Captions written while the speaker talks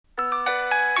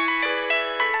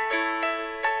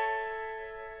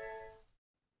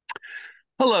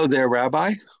Hello there,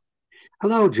 Rabbi.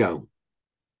 Hello, Joe.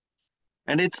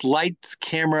 And it's lights,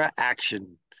 camera,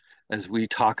 action as we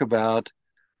talk about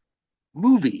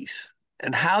movies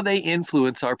and how they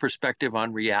influence our perspective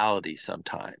on reality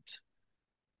sometimes.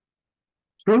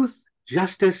 Truth,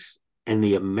 justice, and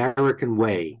the American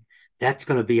way. That's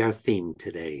going to be our theme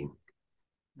today.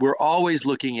 We're always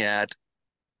looking at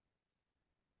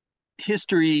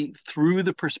history through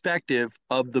the perspective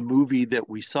of the movie that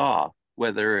we saw,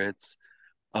 whether it's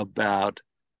about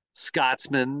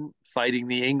Scotsmen fighting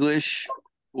the English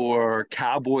or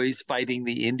cowboys fighting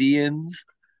the Indians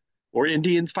or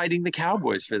Indians fighting the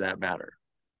cowboys for that matter.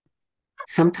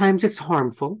 Sometimes it's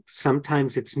harmful,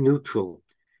 sometimes it's neutral.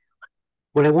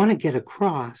 What I want to get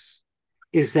across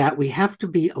is that we have to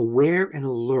be aware and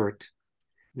alert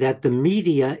that the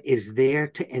media is there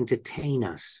to entertain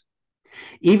us.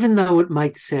 Even though it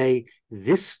might say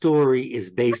this story is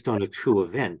based on a true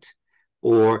event,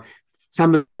 or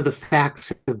some of the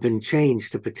facts have been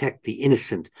changed to protect the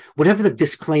innocent, whatever the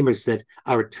disclaimers that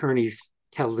our attorneys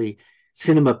tell the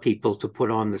cinema people to put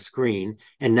on the screen.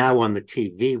 And now on the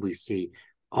TV, we see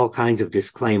all kinds of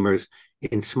disclaimers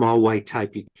in small white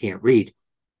type you can't read.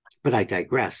 But I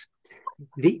digress.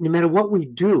 No matter what we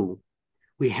do,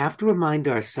 we have to remind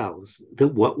ourselves that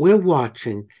what we're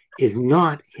watching is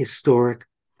not historic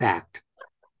fact.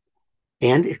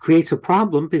 And it creates a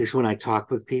problem because when I talk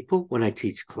with people, when I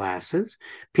teach classes,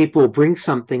 people will bring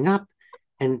something up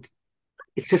and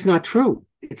it's just not true.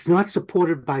 It's not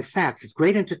supported by facts. It's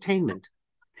great entertainment.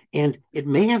 And it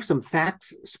may have some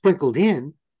facts sprinkled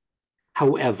in.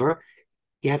 However,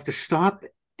 you have to stop.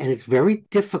 And it's very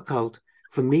difficult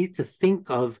for me to think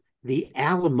of the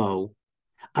Alamo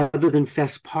other than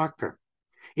Fess Parker.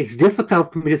 It's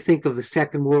difficult for me to think of the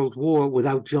Second World War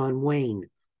without John Wayne.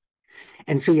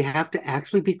 And so you have to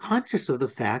actually be conscious of the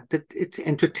fact that it's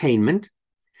entertainment.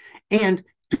 And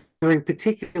during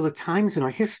particular times in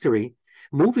our history,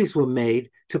 movies were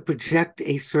made to project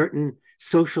a certain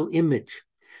social image,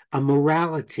 a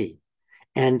morality.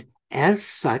 And as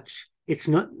such, it's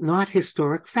not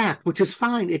historic fact, which is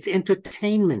fine. It's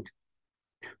entertainment.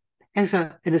 As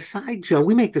an aside, Joe,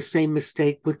 we make the same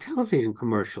mistake with television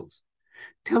commercials.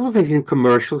 Television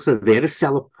commercials are there to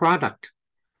sell a product.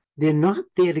 They're not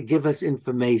there to give us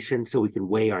information so we can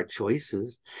weigh our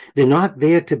choices. They're not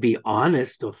there to be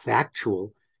honest or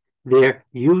factual. They're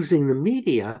using the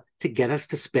media to get us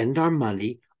to spend our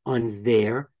money on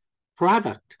their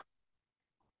product.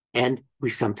 And we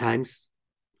sometimes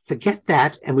forget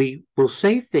that, and we will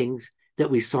say things that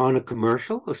we saw in a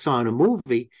commercial or saw in a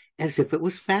movie as if it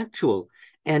was factual.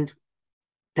 And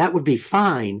that would be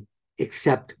fine,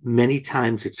 except many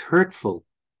times it's hurtful.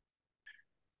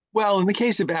 Well, in the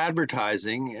case of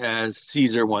advertising, as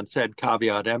Caesar once said,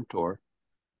 caveat emptor,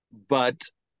 but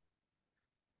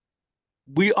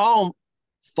we all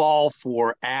fall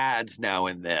for ads now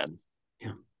and then.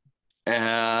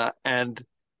 Yeah. And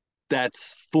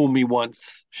that's fool me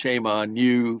once, shame on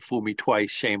you, fool me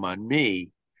twice, shame on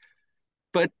me.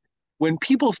 But when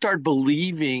people start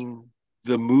believing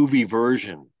the movie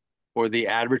version or the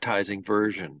advertising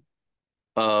version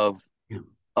of Yeah.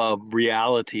 of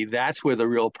reality, that's where the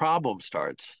real problem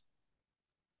starts.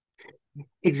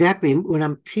 Exactly. And when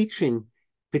I'm teaching,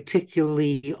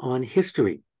 particularly on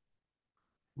history,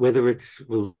 whether it's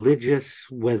religious,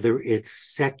 whether it's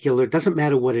secular, it doesn't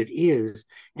matter what it is,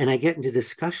 and I get into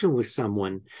discussion with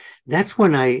someone, that's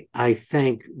when I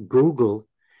thank Google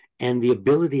and the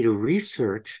ability to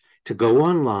research, to go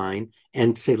online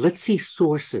and say, let's see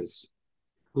sources.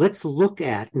 Let's look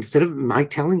at, instead of my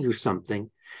telling you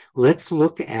something, let's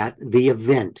look at the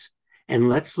event and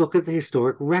let's look at the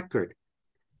historic record.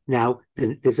 Now,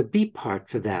 there's a B part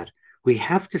for that. We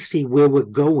have to see where we're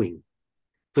going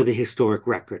for the historic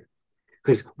record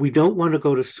because we don't want to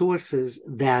go to sources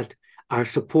that are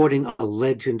supporting a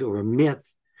legend or a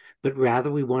myth, but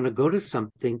rather we want to go to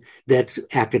something that's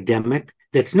academic,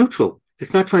 that's neutral,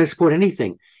 that's not trying to support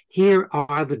anything. Here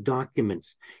are the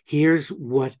documents. Here's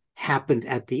what happened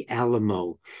at the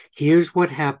Alamo. Here's what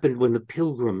happened when the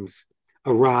Pilgrims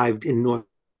arrived in North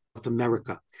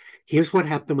America. Here's what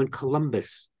happened when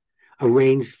Columbus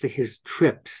arranged for his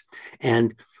trips.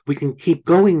 And we can keep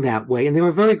going that way. And there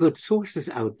are very good sources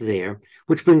out there,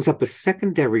 which brings up a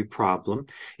secondary problem,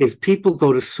 is people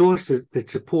go to sources that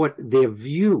support their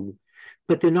view,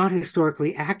 but they're not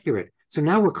historically accurate. So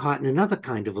now we're caught in another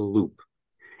kind of a loop.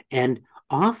 And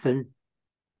often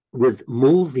with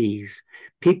movies,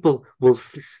 people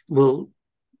will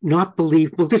not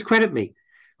believe, will discredit me.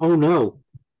 Oh no,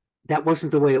 that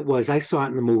wasn't the way it was. I saw it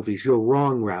in the movies. You're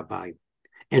wrong, Rabbi.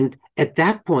 And at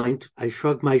that point, I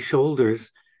shrugged my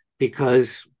shoulders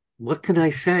because what can I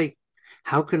say?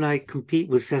 How can I compete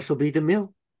with Cecil B.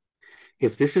 DeMille?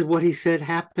 If this is what he said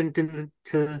happened in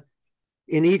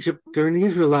Egypt during the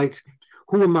Israelites,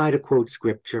 who am I to quote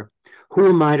scripture? Who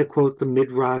am I to quote the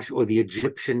Midrash or the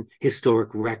Egyptian historic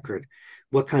record?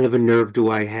 What kind of a nerve do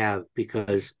I have?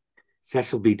 Because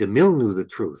Cecil B. DeMille knew the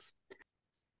truth.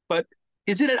 But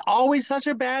isn't it always such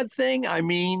a bad thing? I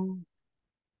mean,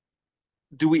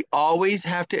 do we always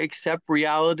have to accept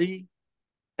reality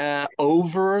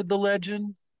over the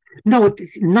legend? No,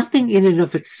 nothing in and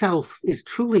of itself is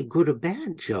truly good or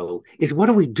bad, Joe. It's what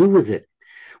do we do with it?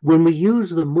 When we use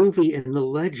the movie and the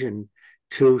legend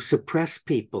to suppress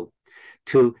people,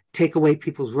 to take away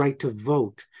people's right to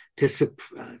vote, to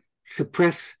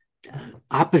suppress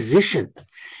opposition,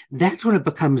 that's when it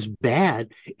becomes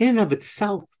bad. In and of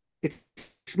itself,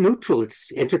 it's neutral,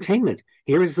 it's entertainment.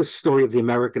 Here is the story of the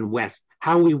American West,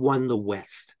 how we won the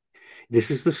West. This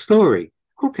is the story.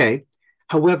 Okay.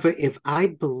 However, if I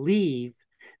believe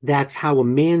that's how a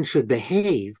man should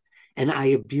behave, and I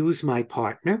abuse my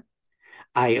partner,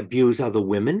 I abuse other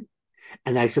women,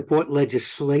 and I support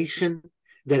legislation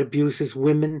that abuses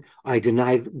women, I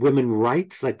deny women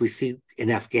rights like we see in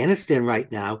Afghanistan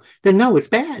right now, then no, it's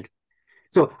bad.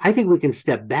 So I think we can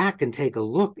step back and take a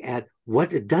look at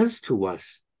what it does to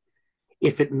us.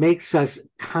 If it makes us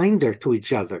kinder to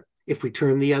each other, if we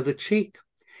turn the other cheek,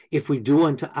 if we do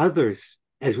unto others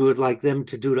as we would like them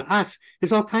to do to us,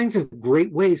 there's all kinds of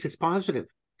great ways it's positive.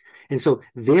 And so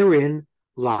therein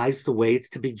lies the way it's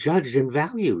to be judged and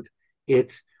valued.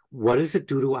 It's what does it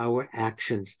do to our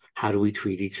actions? How do we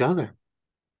treat each other?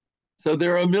 So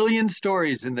there are a million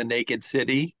stories in the Naked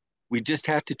City. We just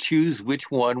have to choose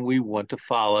which one we want to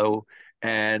follow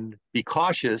and be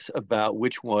cautious about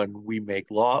which one we make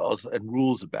laws and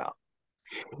rules about.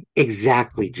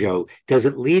 Exactly, Joe. Does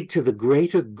it lead to the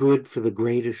greater good for the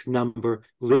greatest number,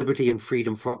 liberty and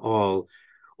freedom for all?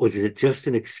 Or is it just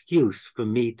an excuse for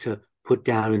me to put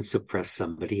down and suppress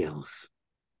somebody else?